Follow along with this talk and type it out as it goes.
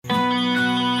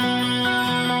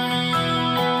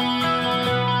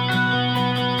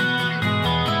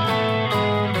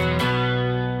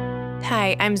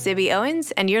Hi, I'm Zibby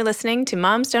Owens, and you're listening to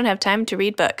Moms Don't Have Time to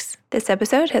Read Books. This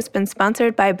episode has been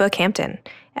sponsored by Bookhampton.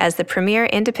 As the premier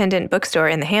independent bookstore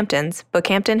in the Hamptons,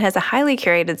 Bookhampton has a highly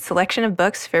curated selection of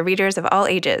books for readers of all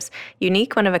ages,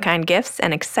 unique one-of-a-kind gifts,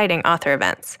 and exciting author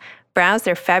events. Browse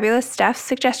their fabulous staff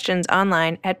suggestions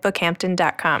online at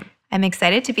bookhampton.com. I'm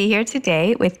excited to be here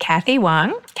today with Kathy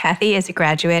Wang. Kathy is a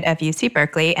graduate of UC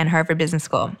Berkeley and Harvard Business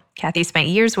School. Kathy spent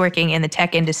years working in the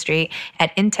tech industry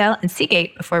at Intel and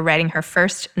Seagate before writing her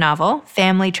first novel,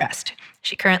 Family Trust.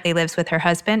 She currently lives with her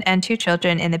husband and 2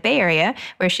 children in the Bay Area,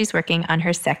 where she's working on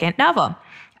her second novel.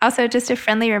 Also, just a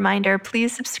friendly reminder,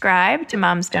 please subscribe to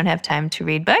Moms Don't Have Time to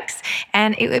Read Books.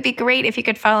 And it would be great if you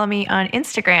could follow me on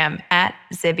Instagram at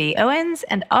Zibby Owens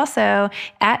and also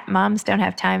at Moms Don't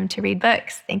Have Time to Read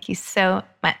Books. Thank you so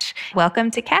much. Welcome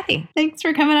to Kathy. Thanks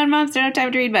for coming on Moms Don't Have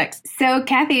Time to Read Books. So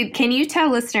Kathy, can you tell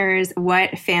listeners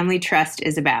what Family Trust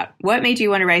is about? What made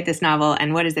you want to write this novel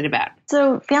and what is it about?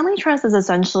 So Family Trust is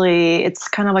essentially, it's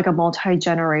kind of like a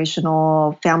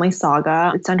multi-generational family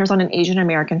saga. It centers on an Asian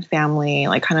American family,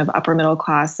 like kind of upper middle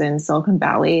class in Silicon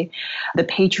Valley. The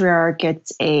patriarch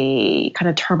gets a kind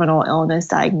of terminal illness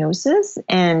diagnosis,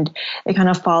 and it kind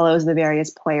of follows the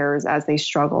various players as they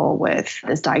struggle with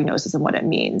this diagnosis and what it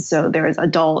means. So there's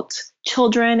adult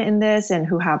children in this and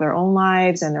who have their own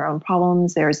lives and their own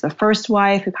problems. There's the first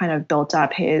wife who kind of built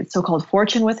up his so-called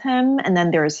fortune with him. And then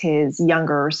there's his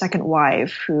younger second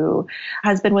wife who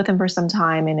has been with him for some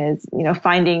time and is,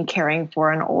 finding caring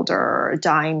for an older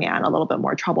dying man a little bit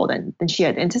more trouble than she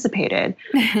had anticipated.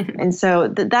 And so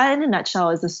that in a nutshell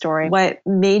is the story. What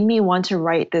made me want to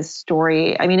write this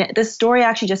story, this story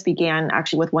actually just began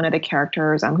with one of the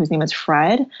characters whose name is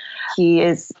Fred. He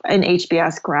is an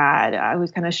HBS grad who's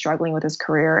kind of struggling with his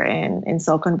career in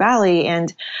Silicon Valley.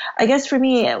 And I guess for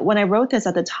me, when I wrote this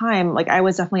at the time, I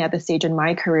was definitely at the stage in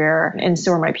my career, and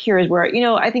so were my peers, where,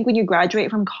 I think when you graduate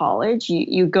from college,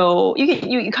 you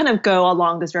kind of go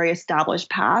along this very established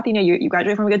path. You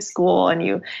graduate from a good school and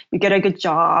you get a good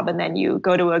job, and then you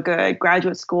go to a good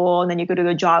graduate school, and then you go to a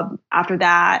good job after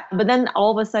that. But then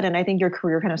all of a sudden, I think your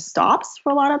career kind of stops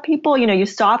for a lot of people. You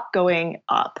stop going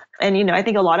up. And, I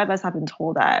think a lot of us have been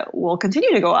told that we'll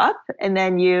continue to go up. And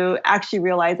then you actually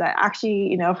realize that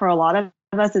for a lot of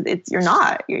us, you're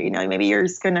not. Maybe you're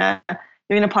just going to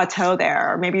plateau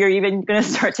there, or maybe you're even going to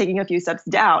start taking a few steps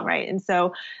down, right? And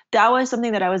so that was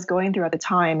something that I was going through at the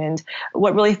time. And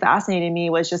what really fascinated me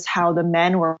was just how the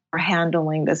men were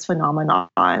handling this phenomenon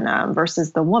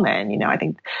versus the woman. I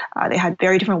think they had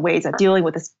very different ways of dealing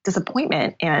with this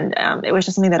disappointment. And it was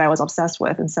just something that I was obsessed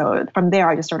with. And so from there,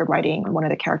 I just started writing one of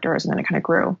the characters, and then it kind of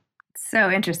grew.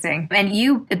 So interesting. And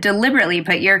you deliberately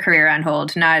put your career on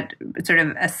hold, not sort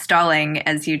of a stalling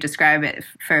as you describe it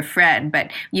for Fred,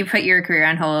 but you put your career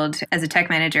on hold as a tech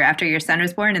manager after your son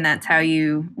was born, and that's how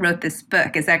you wrote this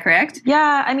book. Is that correct?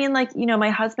 Yeah. My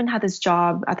husband had this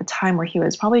job at the time where he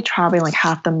was probably traveling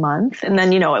half the month. And then,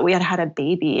 we had a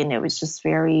baby, and it was just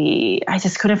I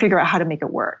just couldn't figure out how to make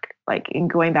it work, in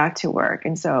going back to work.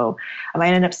 And so I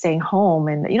ended up staying home,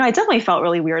 and, I definitely felt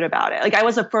really weird about it. I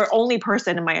was the only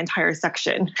person in my entire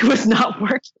section who was not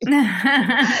working.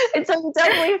 And so you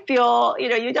definitely feel, you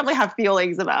definitely have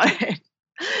feelings about it.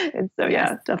 And so,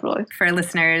 yeah, definitely. For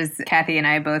listeners, Kathy and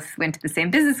I both went to the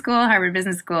same business school, Harvard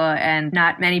Business School, and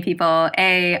not many people,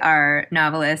 are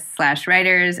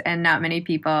novelists/writers, and not many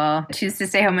people choose to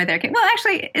stay home with their kids. Well,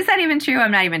 actually, is that even true?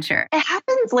 I'm not even sure. It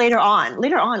happens later on,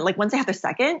 once they have their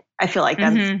second, I feel like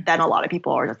then a lot of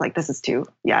people are just like, this is too,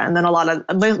 yeah. And then a lot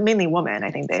of, mainly women, I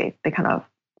think they kind of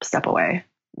step away.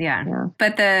 Yeah.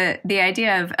 But the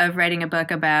idea of writing a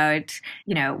book about,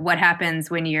 what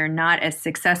happens when you're not as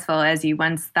successful as you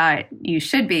once thought you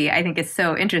should be, I think is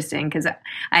so interesting, because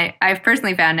I've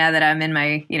personally found now that I'm in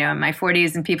my, in my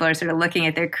 40s and people are sort of looking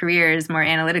at their careers more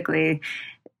analytically,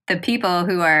 the people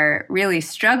who are really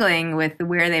struggling with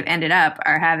where they've ended up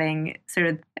are having sort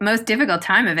of the most difficult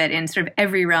time of it in sort of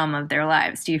every realm of their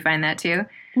lives. Do you find that too?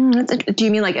 Do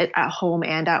you mean at home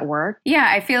and at work? Yeah,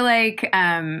 I feel like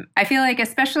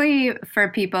especially for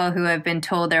people who have been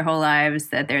told their whole lives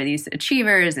that they're these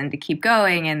achievers and to keep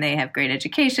going, and they have great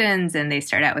educations and they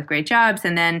start out with great jobs,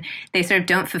 and then they sort of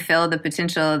don't fulfill the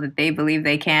potential that they believe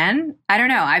they can. I don't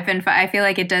know. I feel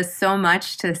like it does so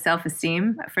much to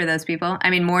self-esteem for those people.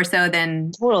 More so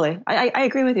than totally. I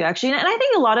agree with you, actually, and I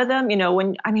think a lot of them,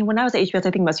 when I was at HBS,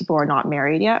 I think most people are not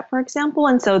married yet, for example,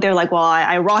 and so they're like, well,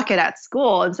 I rock it at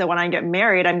school. And so when I get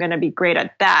married, I'm going to be great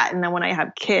at that. And then when I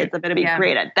have kids, I'm going to be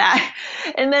great at that.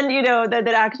 And then, that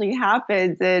actually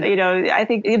happens. And, I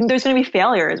think there's going to be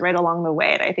failures right along the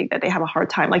way. And I think that they have a hard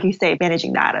time, like you say,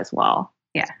 managing that as well.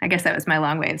 Yeah, I guess that was my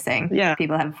long way of saying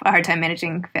people have a hard time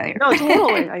managing failure. No,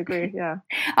 totally. I agree. Yeah.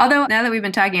 Although now that we've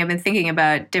been talking, I've been thinking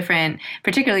about different,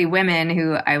 particularly women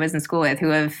who I was in school with, who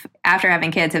have, after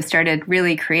having kids, have started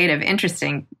really creative,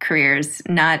 interesting careers,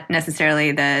 not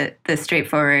necessarily the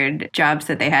straightforward jobs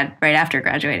that they had right after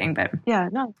graduating. But yeah,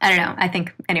 no, I don't know. I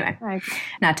think, anyway,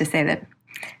 not to say that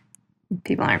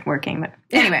people aren't working, but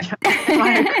anyway.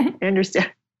 I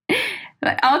understand.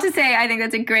 But all to say, I think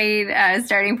that's a great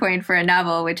starting point for a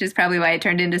novel, which is probably why it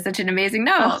turned into such an amazing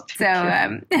novel.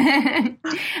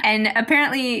 And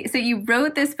apparently, so you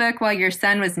wrote this book while your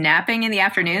son was napping in the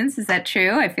afternoons. Is that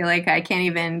true? I feel like I can't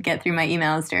even get through my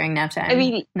emails during nap time. I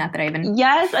mean, not that I even.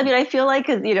 Yes, I mean, I feel like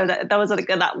because that was like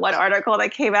that one article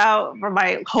that came out from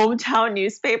my hometown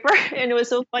newspaper, and it was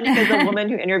so funny because the woman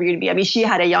who interviewed me, I mean, she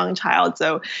had a young child,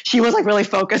 so she was like really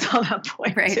focused on that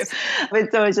point too.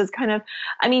 But so it's just kind of,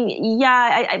 I mean, yeah.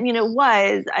 I mean, it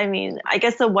was. I mean, I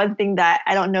guess the one thing that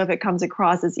I don't know if it comes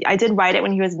across is I did write it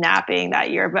when he was napping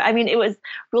that year, but I mean, it was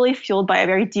really fueled by a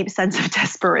very deep sense of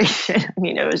desperation. I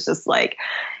mean, it was just like,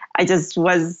 I just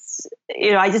was,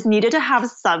 I just needed to have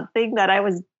something that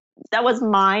was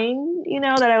mine,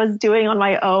 that I was doing on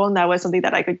my own. That was something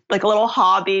that I could, like a little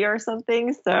hobby or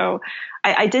something. So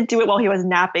I did do it while he was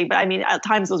napping, but I mean, at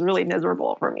times it was really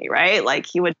miserable for me, right? Like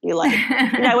he would be like,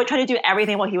 I would try to do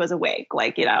everything while he was awake,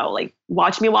 like, like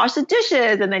watch me wash the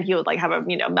dishes. And then he would like have a,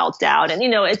 meltdown. And,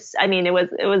 it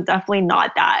was definitely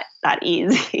not that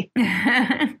easy.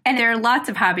 And there are lots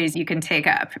of hobbies you can take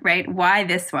up, right? Why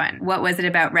this one? What was it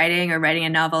about writing or writing a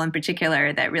novel in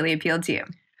particular that really appealed to you?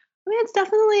 I mean, it's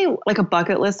definitely like a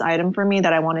bucket list item for me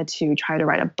that I wanted to try to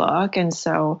write a book. And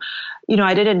so,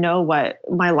 I didn't know what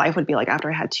my life would be like after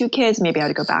I had 2 kids. Maybe I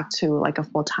would go back to like a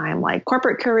full-time like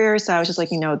corporate career. So I was just like,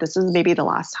 this is maybe the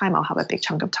last time I'll have a big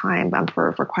chunk of time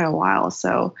for quite a while.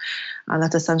 So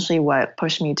that's essentially what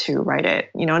pushed me to write it,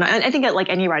 and I think like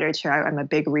any writer too, I'm a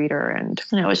big reader, and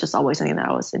it was just always something that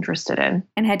I was interested in.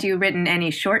 And had you written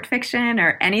any short fiction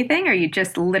or anything, or you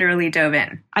just literally dove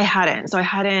in? I hadn't. So I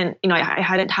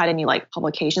hadn't had any like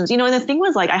publications, and the thing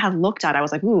was like, I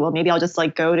was like, ooh, well, maybe I'll just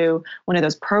like go to one of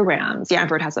those programs.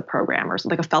 Stanford has a program or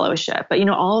like a fellowship, but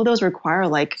all of those require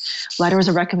like letters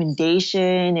of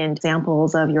recommendation and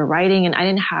examples of your writing. And I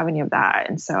didn't have any of that.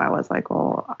 And so I was like,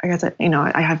 well, I guess,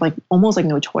 I have like almost like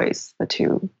no choice but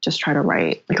to just try to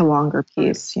write like a longer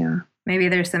piece. Yeah. Maybe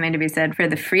there's something to be said for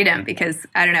the freedom, because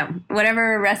I don't know,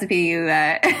 whatever recipe you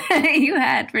you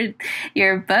had for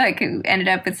your book ended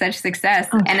up with such success.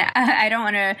 Okay. And I don't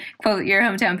want to quote your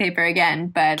hometown paper again,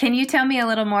 but can you tell me a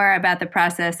little more about the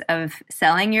process of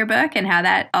selling your book and how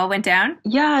that all went down?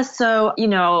 Yeah. So,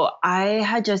 I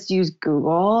had just used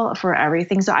Google for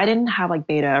everything. So I didn't have like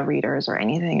beta readers or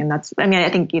anything. And I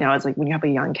think, it's like when you have a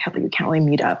young kid, you can't really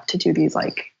meet up to do these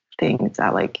like things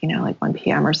at like 1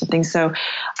 p.m. or something. So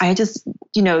I had just,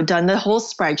 done the whole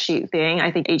spreadsheet thing.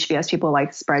 I think HBS people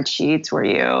like spreadsheets where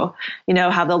you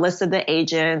have the list of the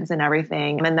agents and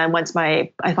everything. And then once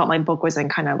I thought my book was in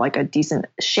kind of like a decent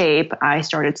shape, I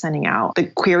started sending out the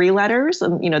query letters.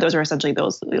 And, those are essentially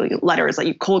those letters that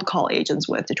you cold call agents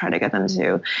with to try to get them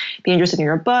to be interested in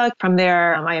your book. From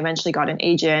there, I eventually got an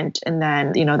agent, and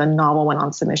then, the novel went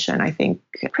on submission, I think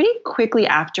pretty quickly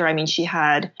after. I mean, she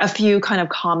had a few kind of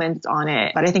comments on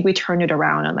it, but I think we turned it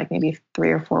around in like maybe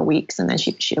 3 or 4 weeks, and then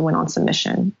she went on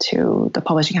submission to the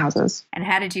publishing houses. And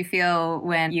how did you feel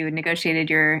when you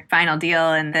negotiated your final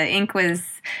deal and the ink that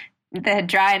had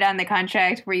dried on the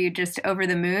contract? Were you just over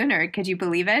the moon, or could you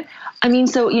believe it? I mean,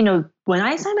 so, when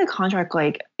I signed the contract,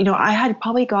 like, I had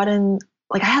probably gotten,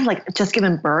 like, I had like just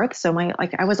given birth. So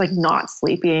I was like not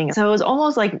sleeping. So it was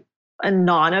almost like a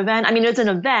non-event. I mean, it's an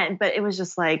event, but it was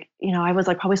just like, I was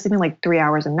like probably sleeping like 3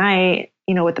 hours a night,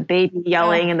 with the baby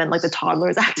yelling and then like the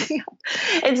toddlers acting up.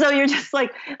 And so you're just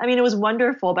like, I mean, it was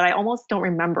wonderful, but I almost don't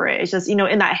remember it. It's just, in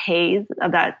that haze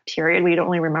of that period, we don't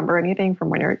really remember anything from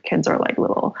when your kids are like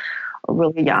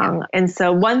really young. And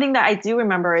so one thing that I do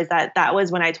remember is that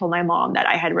was when I told my mom that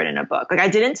I had written a book. Like I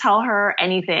didn't tell her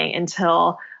anything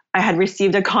until I had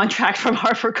received a contract from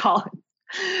HarperCollins.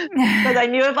 Because I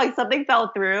knew if like something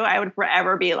fell through, I would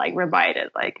forever be like reminded,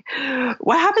 like,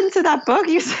 what happened to that book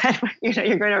you said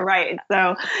you're going to write?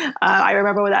 So I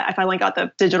remember when I finally got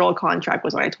the digital contract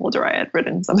was when I told her I had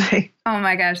written something. Oh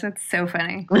my gosh, that's so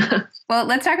funny. Well,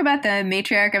 let's talk about the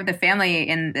matriarch of the family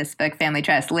in this book, Family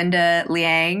Trust, Linda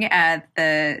Liang,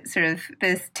 the sort of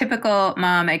this typical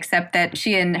mom, except that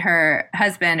she and her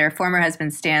husband, or former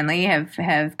husband Stanley,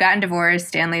 have gotten divorced.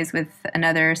 Stanley's with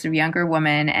another sort of younger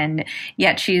woman, and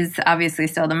yet she's obviously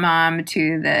still the mom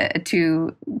to the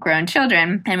two grown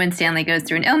children. And when Stanley goes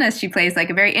through an illness, she plays like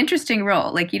a very interesting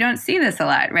role. Like you don't see this a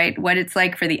lot, right? What it's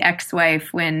like for the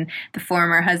ex-wife when the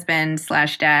former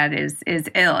husband/dad is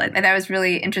ill. And that was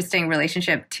really interesting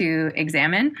relationship to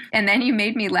examine. And then you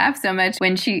made me laugh so much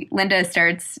when Linda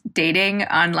starts dating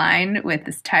online with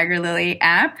this Tiger Lily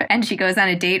app, and she goes on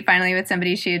a date finally with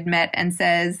somebody she had met and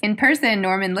says, in person,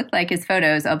 Norman looked like his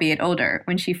photos, albeit older.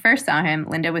 When she first saw him,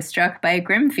 Linda was struck by a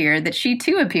grim fear that she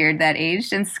too appeared that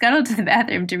aged and scuttled to the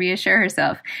bathroom to reassure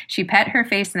herself. She pet her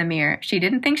face in the mirror. She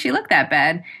didn't think she looked that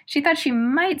bad. She thought she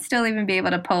might still even be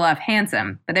able to pull off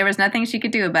handsome, but there was nothing she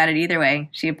could do about it either way.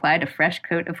 She applied a fresh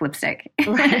coat of lipstick.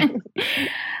 Right.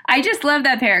 I just love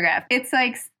that paragraph. It's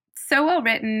like so well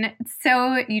written.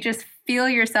 So you just feel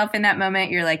yourself in that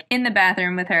moment. You're like in the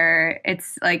bathroom with her.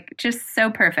 It's like just so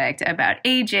perfect about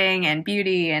aging and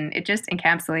beauty, and it just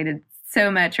encapsulated so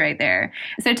much right there.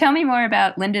 So tell me more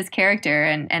about Linda's character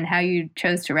and how you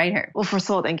chose to write her. Well, first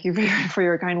of all, thank you for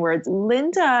your kind words.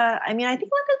 Linda, I mean, I think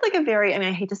Linda's like a very, I mean,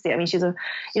 I hate to say it. I mean, she's a,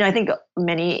 I think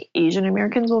many Asian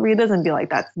Americans will read this and be like,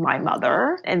 that's my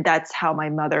mother. And that's how my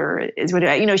mother is.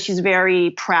 She's very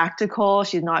practical.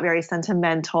 She's not very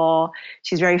sentimental.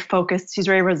 She's very focused. She's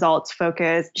very results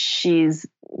focused. She's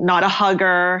not a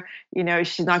hugger.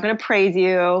 She's not going to praise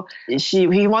you.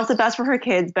 He wants the best for her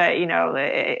kids, but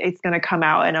it's going to come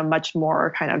out in a much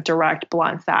more kind of direct,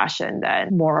 blunt fashion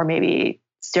than more maybe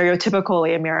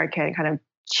stereotypically American kind of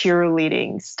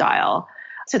cheerleading style.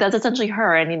 So that's essentially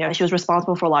her. And, she was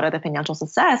responsible for a lot of the financial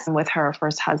success with her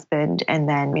first husband. And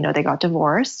then, they got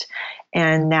divorced.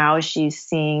 And now she's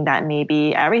seeing that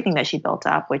maybe everything that she built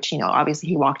up, which, obviously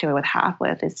he walked away with half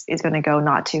with, is going to go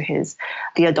not to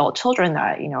the adult children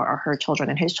that, are her children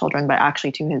and his children, but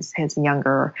actually to his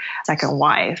younger second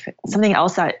wife. Something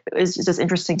else that is just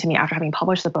interesting to me after having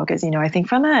published the book is, I think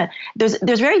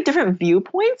there's very different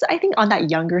viewpoints, I think, on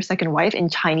that younger second wife in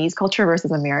Chinese culture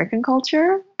versus American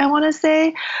culture, I want to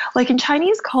say. Like in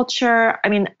Chinese culture, I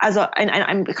mean, and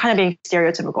I'm kind of being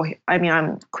stereotypical here. I mean,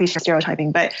 I'm cliche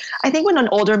stereotyping, but I think when an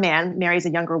older man marries a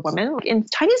younger woman, in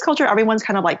Chinese culture, everyone's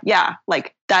kind of like, yeah,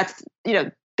 like that's,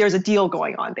 there's a deal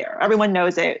going on there. Everyone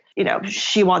knows it.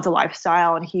 She wants a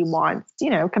lifestyle and he wants,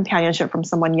 companionship from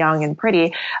someone young and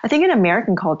pretty. I think in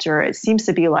American culture, it seems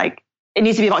to be like, it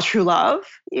needs to be about true love,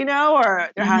 or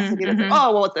there has to be this,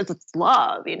 oh, well, it's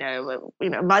love,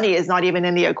 money is not even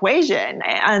in the equation.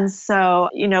 And so,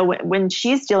 when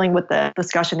she's dealing with the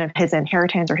discussion of his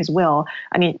inheritance or his will,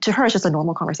 I mean, to her, it's just a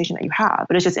normal conversation that you have.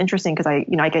 But it's just interesting because I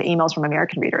get emails from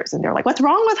American readers and they're like, what's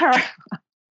wrong with her?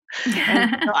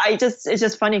 And so it's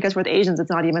just funny because with Asians,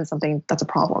 it's not even something that's a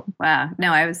problem. Wow.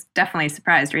 No, I was definitely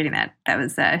surprised reading that. That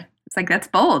was, it's like, that's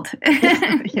bold.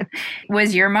 Yeah.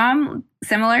 Was your mom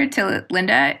similar to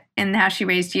Linda in how she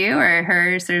raised you or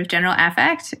her sort of general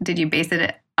affect? Did you base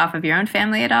it off of your own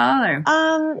family at all? Or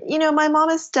my mom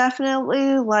is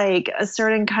definitely like a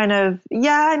certain kind of,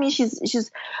 I mean, she's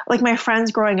like my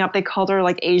friends growing up, they called her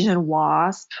like Asian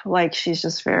wasp. Like she's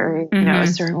just very, a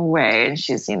certain way, and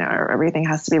she's, everything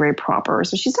has to be very proper.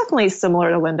 So she's definitely similar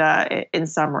to Linda in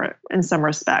some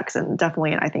respects, and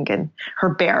definitely, I think, in her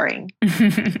bearing.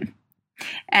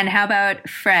 And how about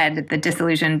Fred, the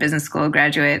disillusioned business school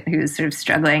graduate who's sort of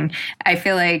struggling? I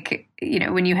feel like,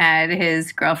 when you had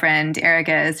his girlfriend,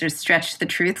 Erica, sort of stretch the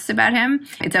truths about him,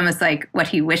 it's almost like what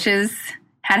he wishes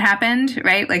had happened,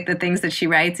 right? Like the things that she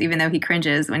writes, even though he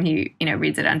cringes when he,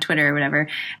 reads it on Twitter or whatever.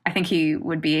 I think he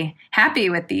would be happy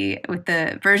with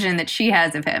the version that she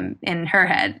has of him in her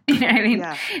head. You know what I mean?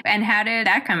 Yeah. And how did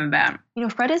that come about?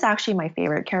 Fred is actually my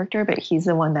favorite character, but he's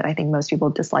the one that I think most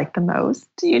people dislike the most,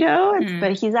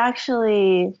 But he's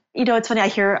actually, it's funny. I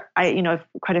hear,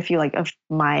 quite a few of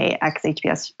my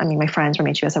ex-HBS, my friends from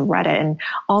HBS have read it, and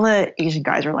all the Asian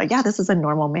guys are like, yeah, this is a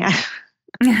normal man.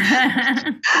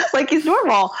 Like he's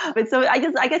normal. But so I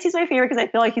guess he's my favorite because I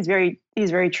feel like he's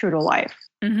very true to life.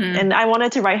 And I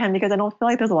wanted to write him because I don't feel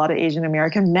like there's a lot of Asian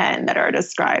American men that are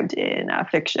described in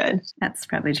fiction. That's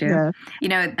probably true.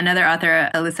 Yeah. Another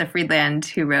author, Alyssa Friedland,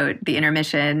 who wrote The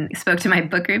Intermission, spoke to my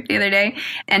book group the other day.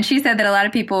 And she said that a lot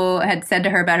of people had said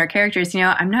to her about her characters,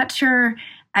 I'm not sure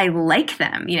I like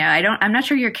them. I'm not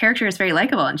sure your character is very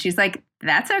likable. And she's like,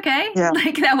 that's okay. Yeah.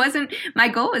 Like that wasn't, my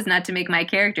goal was not to make my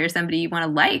character somebody you want to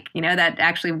like, that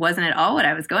actually wasn't at all what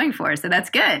I was going for. So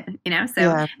that's good, so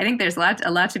yeah. I think there's a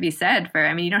lot to be said for,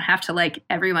 you don't have to like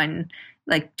everyone,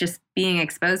 like just being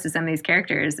exposed to some of these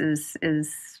characters is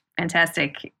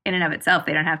fantastic in and of itself.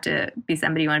 They don't have to be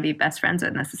somebody you want to be best friends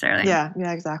with necessarily. Yeah,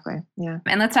 exactly. Yeah.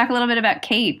 And let's talk a little bit about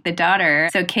Kate, the daughter.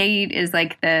 So Kate is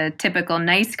like the typical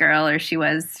nice girl, or she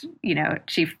was,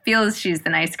 she feels she's the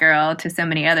nice girl to so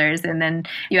many others. And then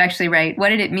you actually write, what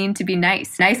did it mean to be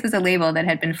nice? Nice was a label that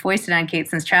had been foisted on Kate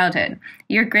since childhood.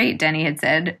 You're great, Denny had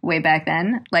said way back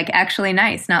then, like actually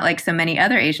nice, not like so many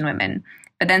other Asian women.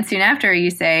 But then soon after, you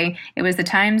say, it was the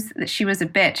times that she was a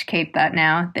bitch, Kate thought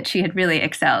now, that she had really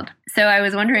excelled. So I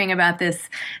was wondering about this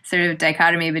sort of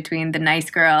dichotomy between the nice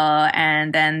girl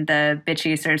and then the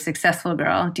bitchy sort of successful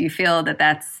girl. Do you feel that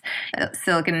that's a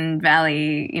Silicon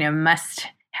Valley, must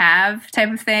have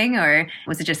type of thing? Or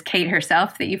was it just Kate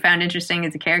herself that you found interesting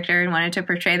as a character and wanted to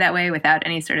portray that way without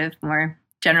any sort of more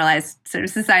generalized sort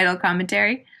of societal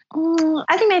commentary?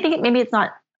 I think maybe it's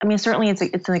not. I mean, certainly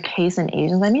it's a case in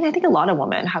Asians. I mean, I think a lot of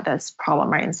women have this problem,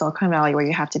 right, in Silicon Valley where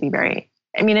you have to be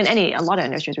in a lot of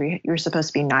industries where you're supposed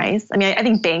to be nice. I mean, I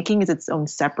think banking is its own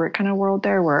separate kind of world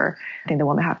there where I think the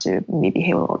women have to maybe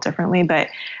behave a little differently. But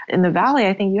in the Valley,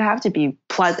 I think you have to be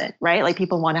pleasant, right? Like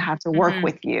people want to have to work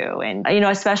with you. And,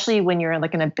 especially when you're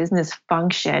like in a business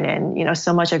function and,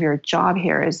 so much of your job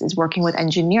here is working with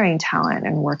engineering talent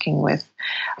and working with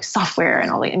software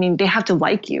and all that. I mean, they have to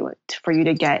like you for you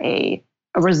to get a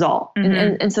result.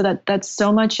 And so that's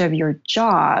so much of your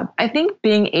job. I think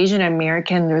being Asian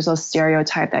American, there's a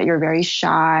stereotype that you're very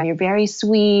shy, you're very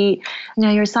sweet,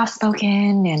 you're soft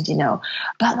spoken and,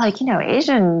 but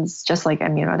Asians just like,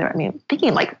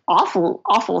 thinking like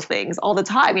awful things all the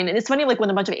time. I mean, and it's funny, like when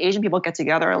a bunch of Asian people get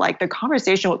together, like the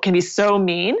conversation can be so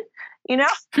mean,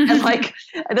 and like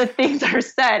the things are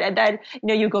said. And then,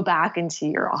 you go back into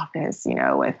your office,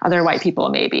 with other white people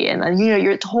maybe, and then,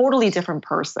 you're a totally different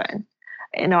person.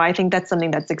 I think that's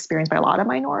something that's experienced by a lot of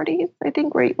minorities. I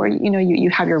think where you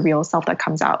have your real self that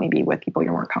comes out maybe with people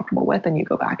you're more comfortable with, and you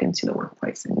go back into the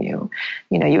workplace and you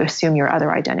assume your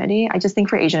other identity. I just think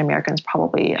for Asian Americans,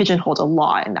 probably pigeonholed a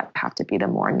lot, and that have to be the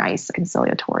more nice,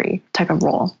 conciliatory type of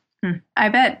role. I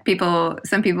bet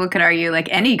some people could argue like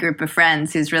any group of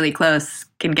friends who's really close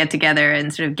can get together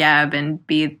and sort of gab and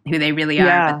be who they really are.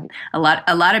 Yeah. But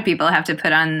a lot of people have to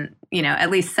put on, at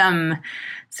least some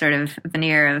sort of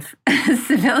veneer of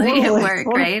civility at work,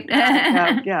 right?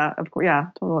 Yeah, of course. Yeah,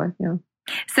 totally. Yeah.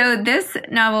 So this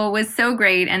novel was so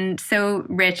great and so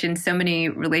rich in so many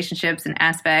relationships and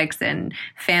aspects and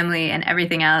family and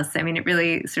everything else. I mean, it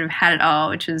really sort of had it all,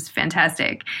 which was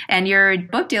fantastic. And your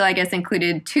book deal, I guess,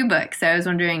 included 2 books. So I was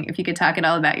wondering if you could talk at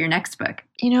all about your next book.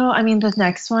 The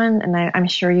next one, and I'm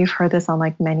sure you've heard this on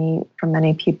from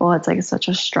many people, it's like such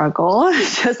a struggle.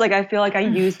 It's just like, I feel like I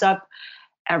used up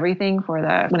everything when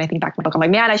I think back to my book, I'm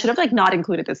like, man, I should have not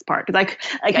included this part because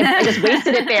I just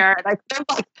wasted it there. And I could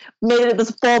have made it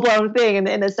this full blown thing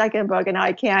in the second book, and now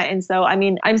I can't. And so,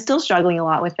 I'm still struggling a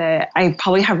lot with it. I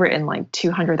probably have written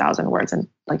 200,000 words, and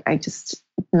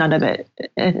none of it,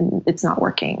 it's not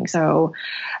working. So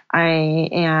I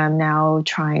am now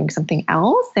trying something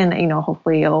else, and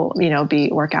hopefully it'll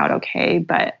work out okay.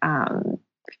 But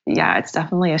yeah, it's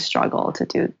definitely a struggle to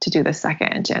do the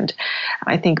second. And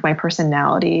I think my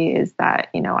personality is that,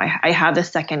 I have the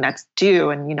second that's due,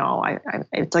 and,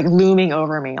 it's like looming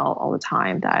over me all the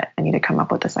time that I need to come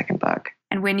up with a second book.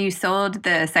 And when you sold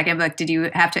the second book, did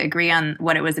you have to agree on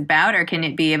what it was about, or can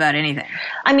it be about anything?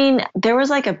 There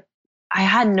was I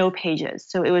had no pages.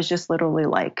 So it was just literally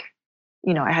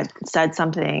I had said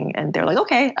something and they're like,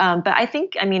 okay. But I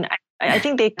think, I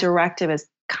think the directive is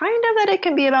kind of that it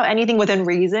can be about anything within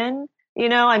reason. I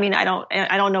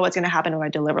don't know what's going to happen if I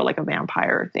deliver a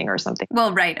vampire thing or something.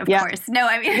 Well, right. Of course. No,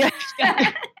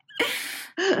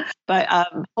 But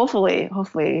hopefully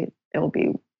it'll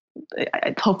be,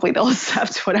 hopefully they'll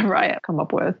accept whatever I come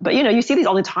up with. But, you see these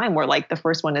all the time where the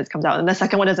first one comes out and the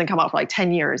second one doesn't come out for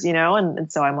 10 years,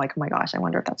 and so I'm like, oh my gosh, I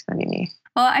wonder if that's going to be me.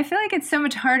 Well, I feel like it's so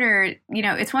much harder.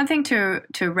 It's one thing to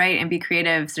write and be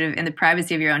creative sort of in the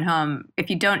privacy of your own home if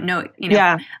you don't know,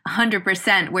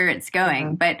 100% where it's going.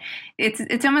 Mm-hmm. But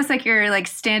it's almost like you're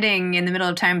standing in the middle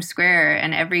of Times Square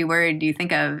and every word you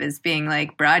think of is being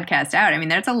broadcast out.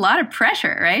 That's a lot of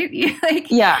pressure, right?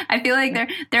 Yeah. I feel like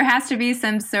there has to be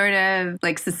some sort of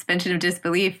suspension of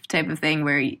disbelief type of thing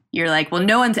where you're well,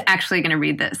 no one's actually going to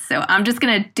read this, so I'm just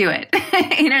going to do it.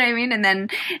 You know what I mean?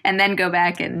 And then go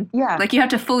back and you have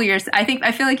to fool yourself.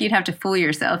 I feel like you'd have to fool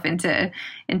yourself into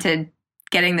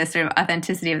getting this sort of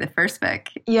authenticity of the first book.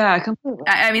 Yeah, completely.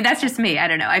 I mean, that's just me. I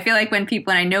don't know. I feel like when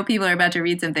I know people are about to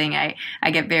read something, I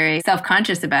get very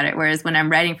self-conscious about it. Whereas when I'm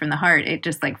writing from the heart, it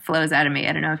just like flows out of me.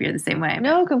 I don't know if you're the same way.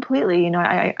 No, completely.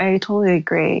 I totally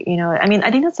agree. I mean,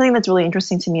 I think that's something that's really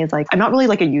interesting to me is like, I'm not really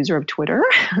like a user of Twitter.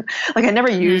 Like I never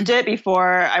used it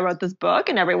before I wrote this book,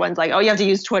 and everyone's like, oh, you have to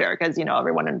use Twitter because,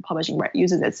 everyone in publishing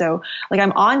uses it. So like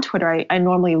I'm on Twitter. I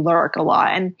normally lurk a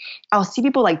lot, and I'll see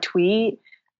people like tweet,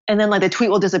 and then like the tweet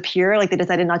will disappear. Like they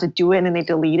decided not to do it and then they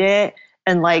delete it.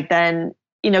 And like then,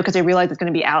 because they realize it's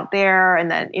going to be out there. And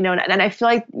then, and I feel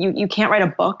like you can't write a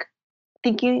book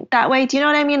thinking that way. Do you know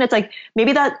what I mean? It's like,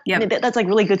 maybe that's like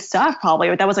really good stuff probably,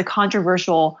 or that was a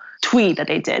controversial tweet that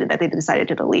they did that they decided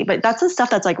to delete. But that's the stuff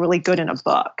that's like really good in a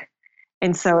book.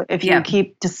 And so if you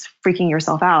keep just freaking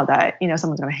yourself out that,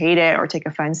 someone's going to hate it or take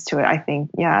offense to it, I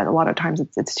think, a lot of times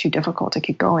it's too difficult to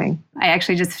keep going. I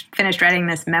actually just finished writing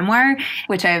this memoir,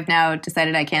 which I've now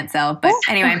decided I can't sell. But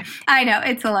anyway, I know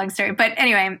it's a long story. But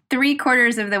anyway,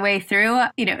 3/4 of the way through,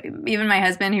 even my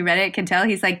husband who read it can tell,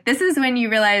 he's like, this is when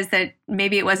you realize that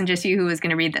maybe it wasn't just you who was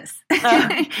going to read this.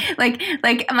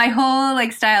 Like my whole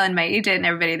like style and my agent and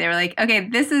everybody, they were like, okay,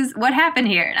 this is what happened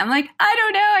here. And I'm like, I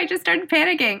don't know. I just started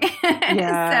panicking.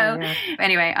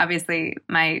 Anyway, obviously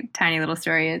my tiny little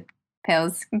story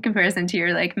pales in comparison to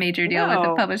your like major deal with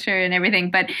the publisher and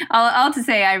everything. But all to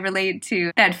say, I relate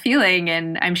to that feeling,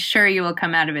 and I'm sure you will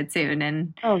come out of it soon.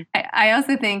 And I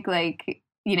also think like,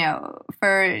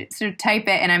 for sort of type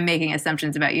A, and I'm making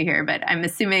assumptions about you here, but I'm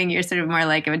assuming you're sort of more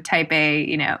like a type A,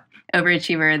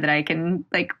 overachiever that I can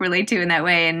like relate to in that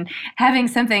way. And having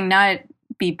something not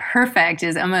be perfect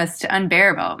is almost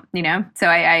unbearable, So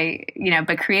I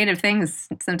but creative things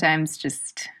sometimes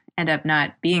just end up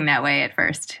not being that way at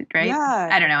first, right? Yeah.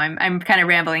 I don't know. I'm kind of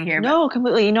rambling here. No,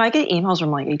 completely. I get emails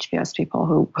from like HBS people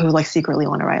who like secretly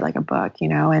want to write like a book,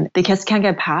 and they just can't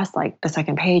get past like the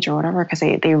second page or whatever because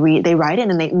they write it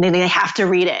and then they have to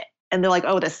read it and they're like,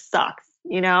 oh, this sucks,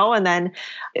 and then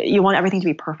you want everything to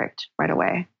be perfect right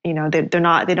away. They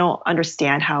don't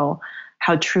understand how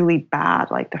truly bad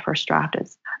like the first draft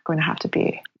is going to have to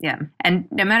be. Yeah. And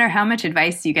no matter how much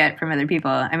advice you get from other people,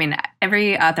 I mean,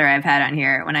 every author I've had on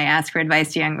here, when I ask for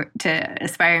advice to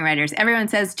aspiring writers, everyone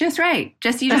says, just write.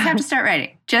 You just have to start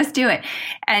writing. Just do it.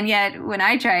 And yet when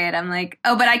I try it, I'm like,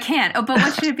 oh, but I can't. Oh, but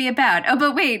what should it be about? Oh,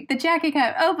 but wait, the jacket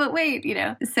cut. Oh, but wait,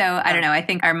 So I don't know. I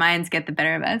think our minds get the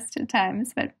better of us at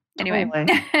times, but anyway.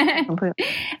 Completely.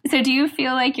 So do you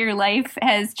feel like your life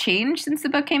has changed since the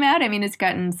book came out? I mean, it's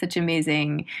gotten such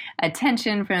amazing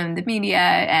attention from the media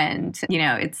and,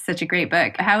 it's such a great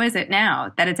book. How is it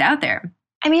now that it's out there?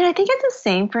 I mean, I think it's the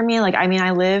same for me. Like, I mean,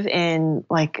 I live in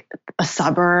like a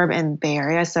suburb in Bay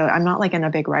Area, so I'm not like in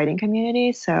a big writing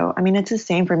community. So, I mean, it's the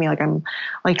same for me. Like, I'm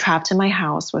like trapped in my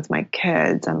house with my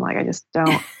kids, and like I just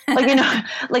don't like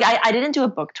like I didn't do a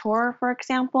book tour, for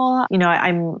example.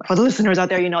 I'm for the listeners out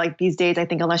there. Like these days, I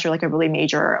think unless you're like a really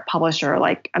major publisher,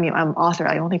 like I'm author.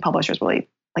 I don't think publishers really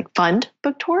like fund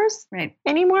book tours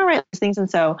anymore, right? Things.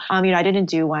 And so, I didn't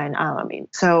do one.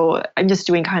 So I'm just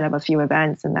doing kind of a few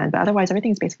events but otherwise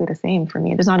everything's basically the same for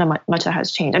me. There's not much that has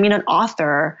changed. I mean, an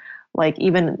author, like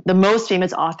even the most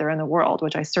famous author in the world,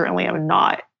 which I certainly am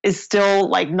not, is still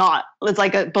like not, it's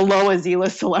like below a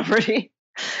Z-list celebrity.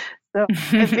 So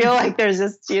I feel like there's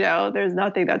just, there's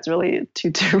nothing that's really too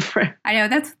different. I know.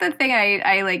 That's the thing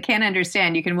I like can't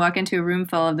understand. You can walk into a room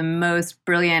full of the most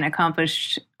brilliant,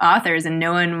 accomplished authors and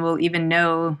no one will even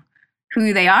know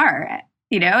who they are.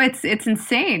 It's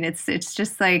insane. It's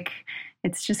just like,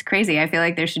 it's just crazy. I feel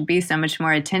like there should be so much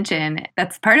more attention.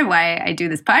 That's part of why I do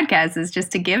this podcast, is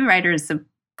just to give writers a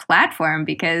platform,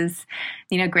 because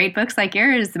great books like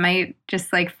yours might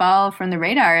just like fall from the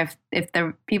radar if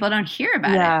the people don't hear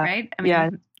about it, right? I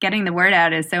mean, getting the word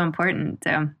out is so important.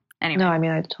 So anyway. No, I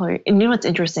mean, I totally, and what's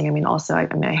interesting, I mean, also, I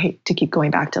hate to keep going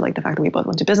back to like the fact that we both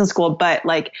went to business school, but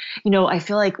like, I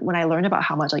feel like when I learned about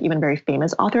how much like even very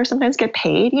famous authors sometimes get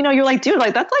paid, you're like, dude,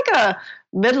 like that's like a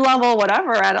mid-level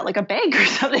whatever at like a bank or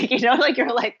something, like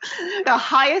you're like the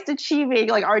highest achieving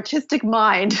like artistic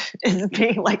mind is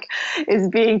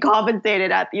being compensated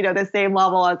at the same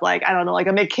level as like, I don't know, like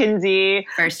a McKinsey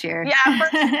first year.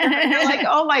 First year. You're like,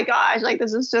 oh my gosh, like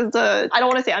this is just I don't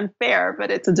want to say unfair, but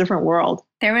it's a different world.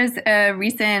 There was a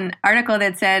recent article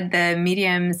that said the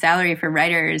median salary for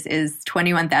writers is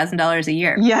 $21,000 a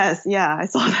year. Yes, yeah, I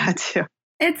saw that too.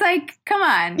 It's like, come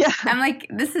on. Yeah. I'm like,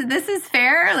 this is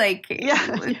fair. Like,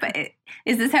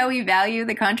 Is this how we value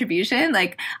the contribution?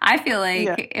 Like, I feel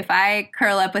like if I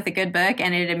curl up with a good book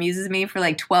and it amuses me for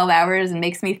like 12 hours and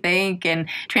makes me think and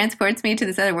transports me to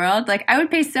this other world, like I would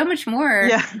pay so much more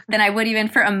than I would even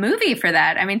for a movie for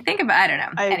that. I mean, think about, I don't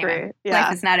know. I agree. Yeah.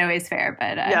 Life is not always fair,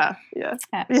 but I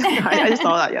just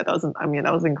saw that. Yeah,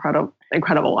 that was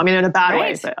incredible. I mean, in a bad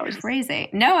way. But I was crazy.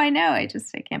 No, I know. I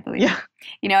can't believe it.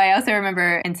 You know, I also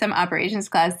remember in some operations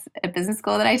class at business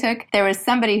school that I took, there was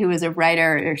somebody who was a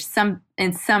writer or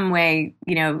in some way,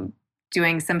 you know,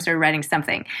 doing some sort of writing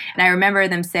something. And I remember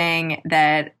them saying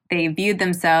that they viewed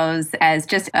themselves as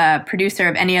just a producer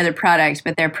of any other product,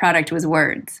 but their product was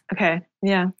words. Okay.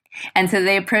 Yeah. And so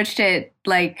they approached it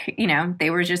like, you know, they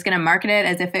were just going to market it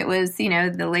as if it was, you know,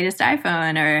 the latest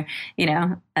iPhone or, you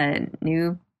know, a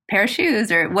new pair of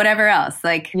shoes or whatever else.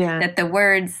 Like that the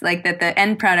words, like that the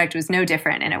end product was no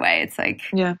different in a way. It's like,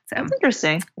 so that's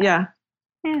interesting. Yeah.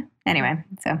 Yeah. Anyway,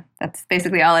 so that's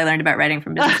basically all I learned about writing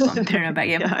from business school. I don't know about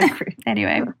you. I agree.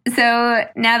 Anyway, so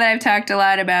now that I've talked a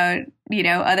lot about, you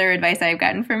know, other advice I've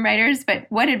gotten from writers, but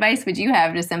what advice would you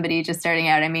have to somebody just starting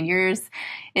out? I mean, yours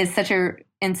is such a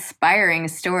inspiring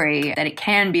story that it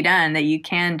can be done, that you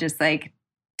can just like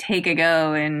take a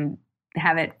go and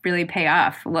have it really pay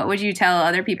off. What would you tell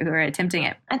other people who are attempting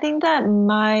it? I think that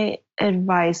my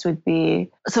advice would be,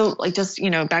 so like just, you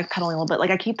know, backpedaling a little bit, like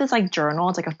I keep this like journal.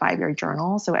 It's like a 5-year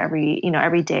journal. So every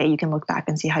day you can look back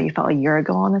and see how you felt a year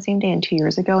ago on the same day and 2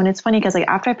 years ago. And it's funny because like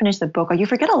after I finish the book, like you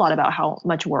forget a lot about how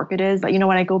much work it is. But you know,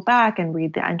 when I go back and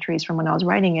read the entries from when I was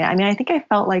writing it, I mean, I think I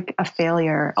felt like a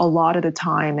failure a lot of the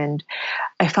time. And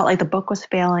I felt like the book was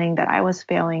failing, that I was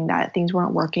failing, that things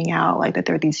weren't working out, like that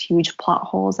there were these huge plot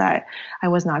holes that I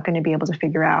was not going to be able to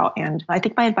figure out. And I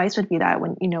think my advice would be that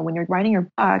when you're writing your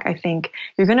book, I think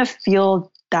you're going to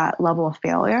feel that level of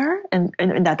failure and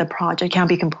that the project can't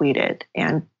be completed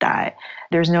and that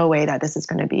there's no way that this is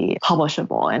going to be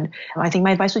publishable. And I think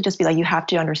my advice would just be like, you have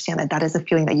to understand that that is a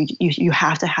feeling that you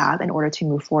have to have in order to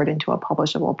move forward into a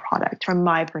publishable product. From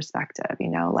my perspective, you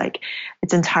know, like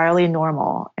it's entirely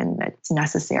normal and it's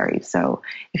necessary. So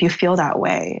if you feel that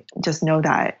way, just know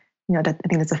that, you know, that I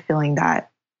think that's a feeling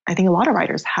that I think a lot of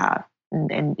writers have.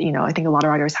 And, you know, I think a lot of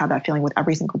writers have that feeling with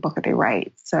every single book that they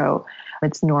write. So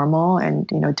it's normal, and,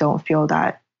 you know, don't feel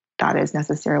that that is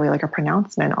necessarily like a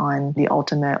pronouncement on the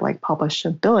ultimate like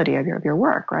publishability of your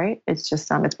work, right? It's just,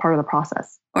 it's part of the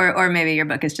process. Or maybe your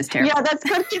book is just terrible. Yeah, that's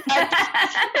good.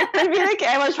 It could be like,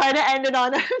 I was trying to end it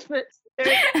on but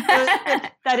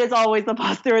that is always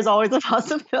there is always a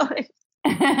possibility.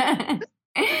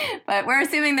 But we're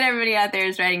assuming that everybody out there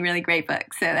is writing really great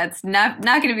books. So that's not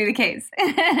going to be the case.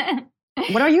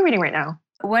 What are you reading right now?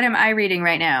 What am I reading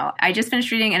right now? I just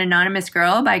finished reading An Anonymous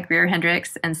Girl by Greer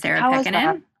Hendricks and Sarah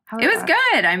Pekkanen. It was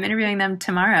good. I'm interviewing them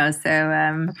tomorrow.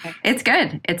 So it's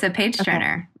good. It's a page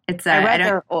turner. It's I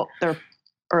read their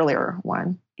earlier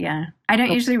one. Yeah. I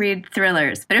don't usually read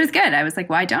thrillers, but it was good. I was like,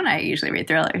 why don't I usually read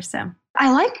thrillers? So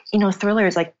I like, you know,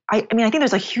 thrillers. Like, I mean, I think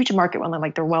there's a huge market when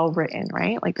like they're well written,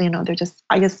 right? Like, you know, they're just,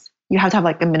 I guess you have to have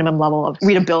like a minimum level of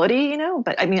readability, you know,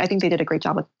 but I mean, I think they did a great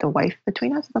job with The Wife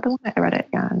Between Us. Is that the one? I read it.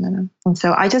 Yeah. And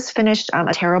so I just finished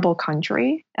A Terrible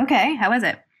Country. Okay. How was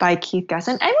it? By Keith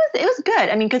Gesson. It was good.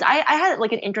 I mean, because I had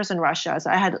like an interest in Russia. So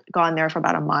I had gone there for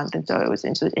about a month. And so it was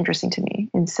interesting to me.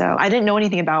 And so I didn't know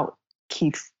anything about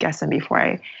Keith Gesson before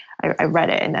I read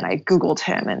it. And then I Googled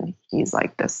him, and he's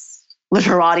like this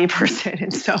literati person.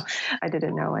 And so I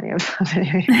didn't know any of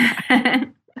that.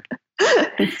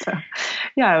 So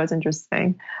yeah, it was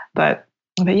interesting. But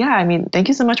yeah, I mean, thank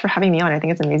you so much for having me on. I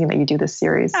think it's amazing that you do this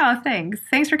series. Oh, thanks.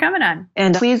 Thanks for coming on.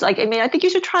 And please, like, I mean, I think you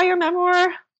should try your memoir,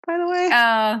 by the way.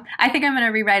 Oh, I think I'm going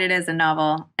to rewrite it as a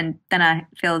novel. And then I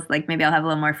feel like maybe I'll have a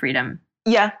little more freedom.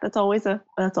 Yeah, that's always a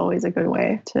good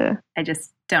way to. I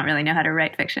just don't really know how to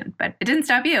write fiction, but it didn't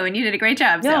stop you, and you did a great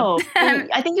job. No, so.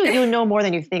 I think you know more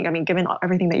than you think. I mean, given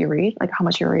everything that you read, like how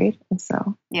much you read, and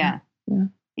so yeah.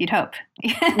 You'd hope.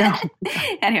 No.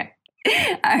 Anyway,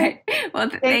 all right. Well,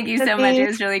 thank you so much. It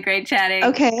was really great chatting.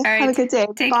 Okay, all right. Have a good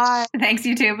day. Bye. Thanks,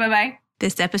 you too. Bye bye.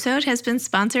 This episode has been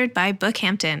sponsored by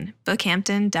Bookhampton,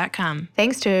 bookhampton.com.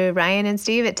 Thanks to Ryan and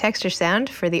Steve at Texture Sound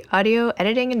for the audio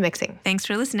editing and mixing. Thanks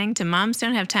for listening to Moms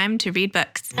Don't Have Time to Read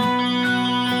Books.